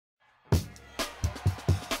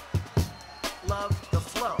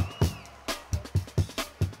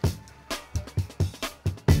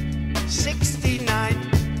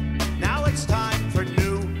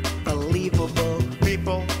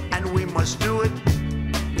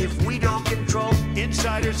we don't control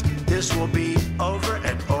insiders. This will be over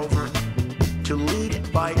and over. To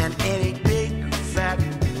lead by an any big fat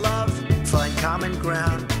love, find common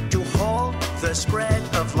ground to halt the spread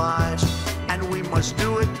of lies. And we must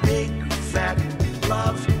do it big fat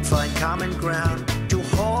love, find common ground to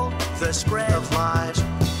halt the spread of lies.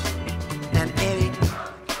 And any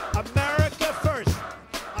America first.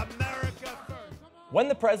 America first. When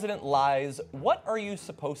the president lies, what are you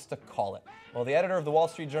supposed to call it? Well, the editor of the Wall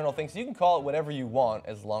Street Journal thinks you can call it whatever you want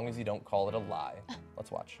as long as you don't call it a lie.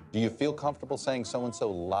 Let's watch. Do you feel comfortable saying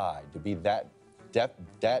so-and-so lied? To be that,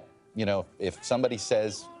 you know, if somebody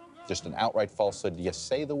says just an outright falsehood, do you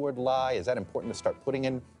say the word lie? Is that important to start putting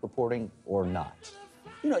in reporting or not?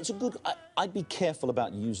 You know, it's a good, I'd be careful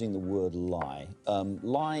about using the word lie.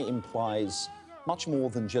 Lie implies much more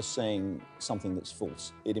than just saying something that's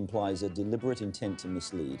false. It implies a deliberate intent to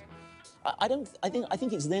mislead. I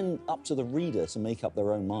think it's then up to the reader to make up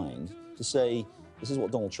their own mind, to say, this is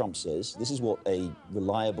what Donald Trump says, this is what a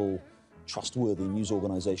reliable, trustworthy news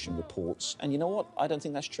organization reports, and you know what? I don't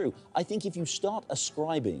think that's true. I think if you start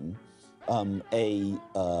ascribing a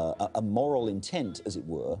moral intent, as it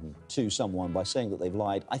were, to someone by saying that they've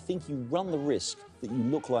lied, I think you run the risk that you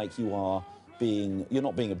look like you're not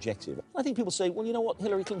being objective. I think people say, well, you know what?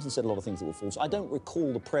 Hillary Clinton said a lot of things that were false. I don't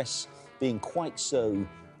recall the press being quite so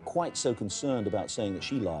concerned about saying that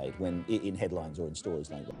she lied when in headlines or in stories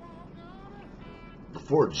like that.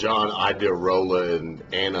 Before John Iderola and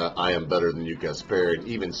Anna I Am Better Than You Kasparian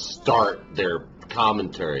even start their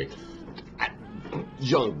commentary,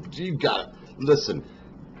 Young, you got listen.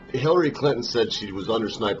 Hillary Clinton said she was under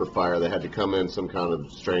sniper fire. They had to come in some kind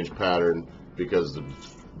of strange pattern because the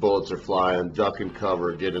bullets are flying, duck and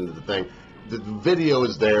cover, get into the thing. The video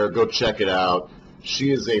is there. Go check it out.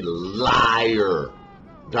 She is a liar.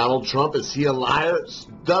 Donald Trump, is he a liar?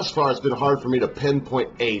 Thus far, it's been hard for me to pinpoint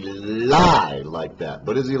a lie like that.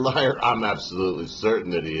 But is he a liar? I'm absolutely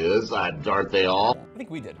certain that he is. Aren't they all? I think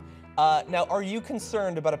we did. Now, are you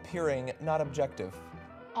concerned about appearing not objective?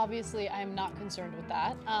 Obviously, I'm not concerned with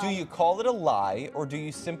that. Do you call it a lie, or do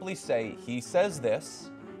you simply say, he says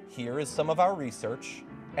this, here is some of our research,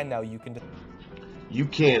 and now you can... You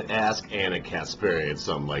can't ask Anna Kasparian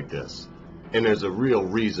something like this. And there's a real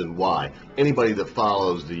reason why. Anybody that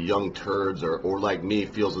follows the Young Turds or like me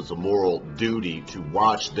feels it's a moral duty to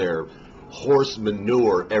watch their horse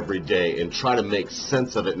manure every day and try to make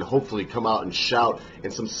sense of it and hopefully come out and shout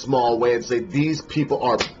in some small way and say, these people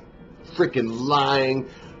are freaking lying,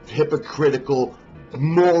 hypocritical,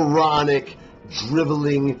 moronic,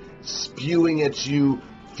 driveling, spewing at you,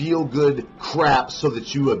 feel-good crap so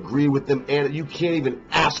that you agree with them. And you can't even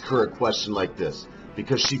ask her a question like this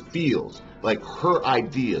because she feels like her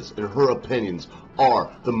ideas and her opinions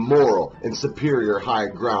are the moral and superior high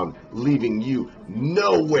ground, leaving you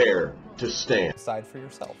nowhere to stand. Decide for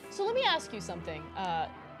yourself. So let me ask you something. As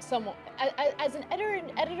an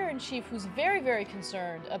editor-in-chief who's very, very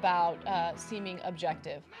concerned about seeming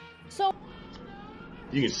objective. So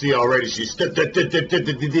you can see already she's stuttering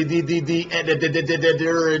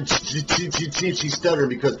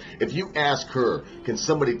because if you ask her, can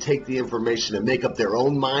somebody take the information and make up their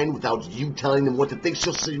own mind without you telling them what to think,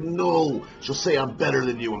 she'll say no. She'll say, I'm better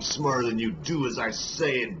than you, I'm smarter than you, do as I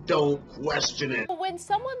say and don't question it. when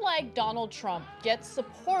someone like Donald Trump gets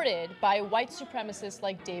supported by white supremacists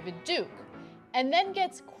like David Duke, and then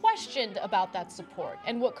gets questioned about that support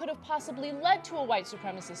and what could have possibly led to a white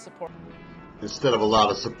supremacist support. Instead of a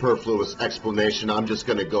lot of superfluous explanation, I'm just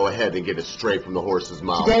going to go ahead and get it straight from the horse's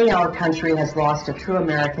mouth. Today, our country has lost a true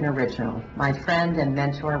American original, my friend and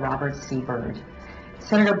mentor, Robert C. Byrd.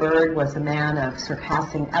 Senator Byrd was a man of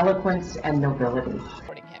surpassing eloquence and nobility.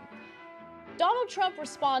 Donald Trump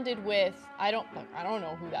responded with, I don't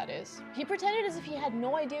know who that is. He pretended as if he had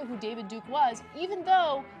no idea who David Duke was, even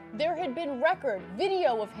though there had been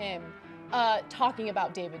video of him talking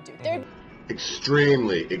about David Duke.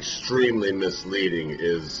 Extremely, extremely misleading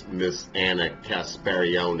is Miss Anna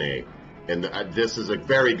Kasparian, and this is a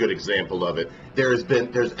very good example of it.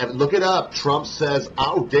 Look it up. Trump says,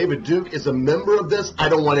 oh, David Duke is a member of this. I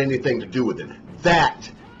don't want anything to do with it.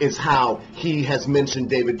 That is how he has mentioned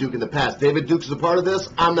David Duke in the past. David Duke's a part of this.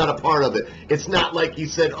 I'm not a part of it. It's not like he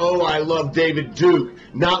said, oh, I love David Duke.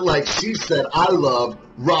 Not like she said, I love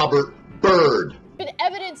Robert Byrd. Been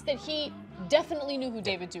evidence that he definitely knew who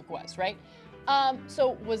David Duke was, right?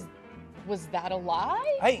 So was that a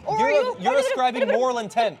lie? Hey, you're ascribing moral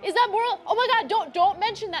intent. Is that moral? Oh my God! Don't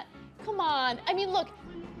mention that. Come on. I mean, look.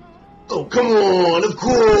 Oh, come on, of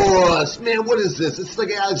course. Man, what is this? It's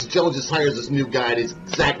like Alex Jones just hires this new guy, and it's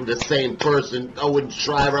exactly the same person. Owen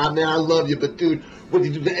Shriver, I mean, I love you, but dude, what do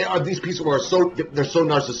you do? Are these people who are they're so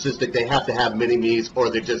narcissistic, they have to have mini-me's, or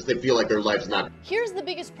they feel like their life's not. Here's the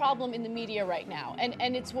biggest problem in the media right now,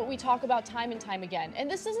 and it's what we talk about time and time again.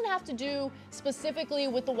 And this doesn't have to do specifically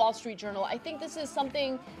with the Wall Street Journal. I think this is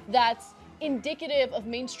something that's indicative of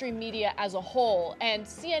mainstream media as a whole, and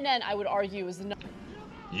CNN, I would argue, is the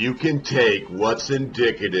You can take what's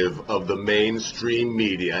indicative of the mainstream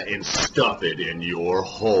media and stuff it in your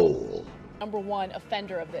hole. number one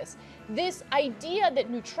offender of this. This idea that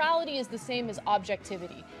neutrality is the same as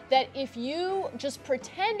objectivity, that if you just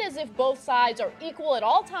pretend as if both sides are equal at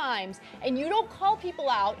all times and you don't call people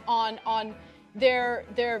out on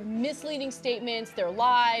their misleading statements, their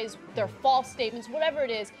lies, their false statements, whatever it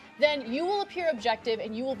is, then you will appear objective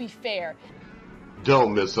and you will be fair.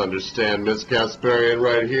 Don't misunderstand Miss Kasparian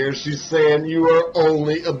right here. She's saying you are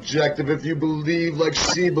only objective if you believe like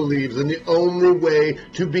she believes, and the only way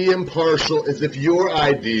to be impartial is if your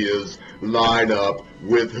ideas line up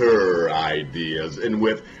with her ideas and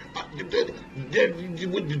with Jank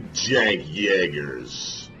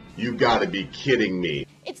Yeagers. You gotta be kidding me.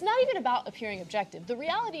 It's not even about appearing objective. The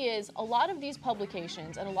reality is a lot of these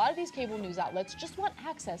publications and a lot of these cable news outlets just want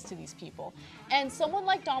access to these people. And someone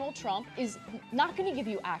like Donald Trump is not going to give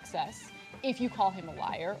you access if you call him a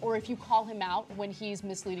liar or if you call him out when he's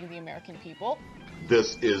misleading the American people.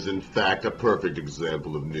 This is, in fact, a perfect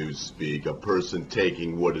example of newspeak, a person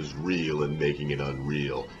taking what is real and making it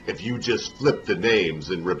unreal. If you just flip the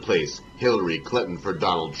names and replace Hillary Clinton for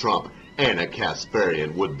Donald Trump, ANY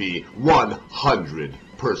Kasparian would be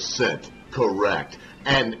 100% correct.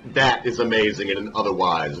 And that is amazing in an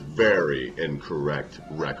otherwise very incorrect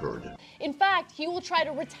record. In fact, he will try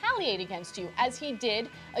to retaliate against you, as he did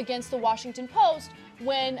against the Washington Post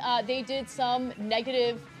when they did some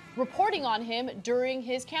negative reporting on him during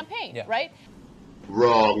his campaign, right?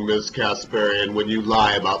 Wrong, Miss Kasparian. When you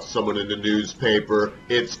lie about someone in the newspaper,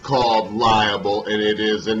 it's called liable, and it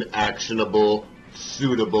is an actionable,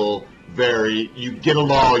 suitable, you get a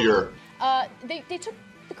lawyer.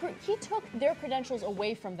 He took their credentials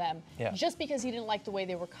away from them just because he didn't like the way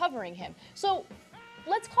they were covering him. So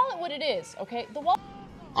let's call it what it is, okay?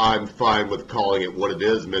 I'm fine with calling it what it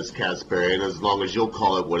is, Miss Kasparian, as long as you'll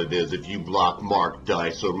call it what it is if you block Mark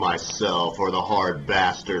Dice or myself or the hard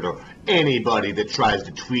bastard or anybody that tries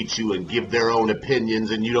to tweet you and give their own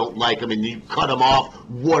opinions and you don't like them and you cut them off.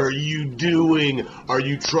 What are you doing? Are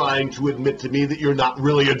you trying to admit to me that you're not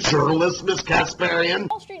really a journalist, Miss Kasparian?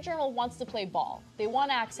 Wall Street Journal wants to play ball. They want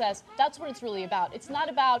access. That's what it's really about. It's not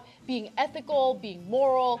about being ethical, being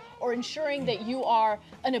moral, or ensuring that you are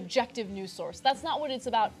an objective news source. That's not what it's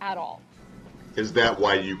about at all. Is that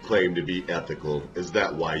why you claim to be ethical? Is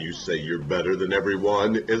that why you say you're better than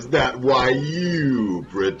everyone? Is that why you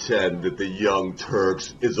pretend that the Young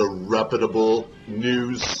Turks is a reputable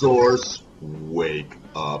news source? Wake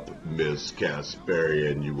up, Miss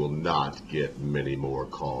Kasparian. You will not get many more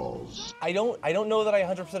calls. I don't know that I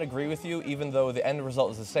 100% agree with you, even though the end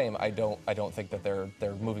result is the same. I don't think that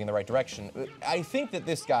they're moving in the right direction. I think that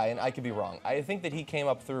this guy, and I could be wrong, I think that he came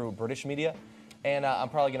up through British media. And I'm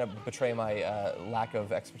probably going to betray my lack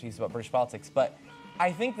of expertise about British politics, but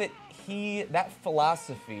I think that that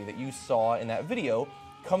philosophy that you saw in that video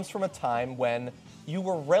comes from a time when you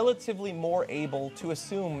were relatively more able to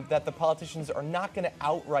assume that the politicians are not going to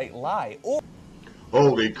outright lie.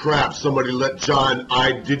 Holy crap, somebody let John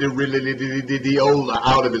Ididiola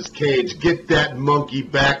out of his cage. Get that monkey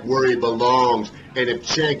back where he belongs. And if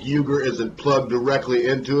Cenk Uygur isn't plugged directly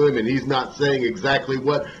into him and he's not saying exactly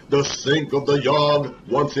what the sink of the yog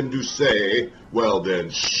wants him to say, well then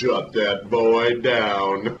shut that boy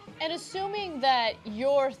down. And assuming that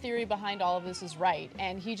your theory behind all of this is right,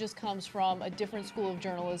 and he just comes from a different school of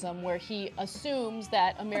journalism where he assumes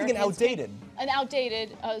that Americans... An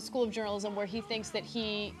outdated school of journalism where he thinks that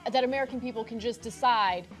that American people can just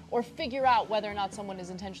decide or figure out whether or not someone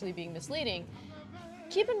is intentionally being misleading.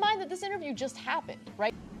 Keep in mind that this interview just happened,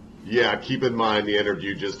 right? Yeah, keep in mind the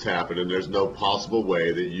interview just happened and there's no possible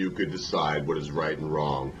way that you could decide what is right and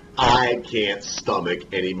wrong. I can't stomach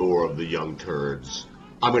any more of the Young Turds.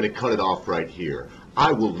 I'm going to cut it off right here.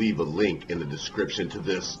 I will leave a link in the description to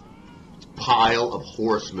this pile of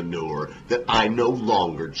horse manure that I no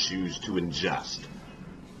longer choose to ingest.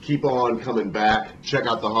 Keep on coming back. Check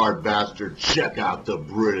out the hard bastard. Check out the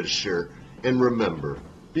Britisher. And remember,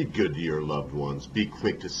 be good to your loved ones. Be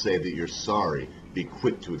quick to say that you're sorry. Be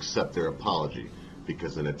quick to accept their apology.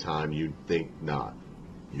 Because in a time you think not,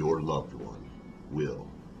 your loved one will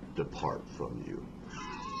depart from you.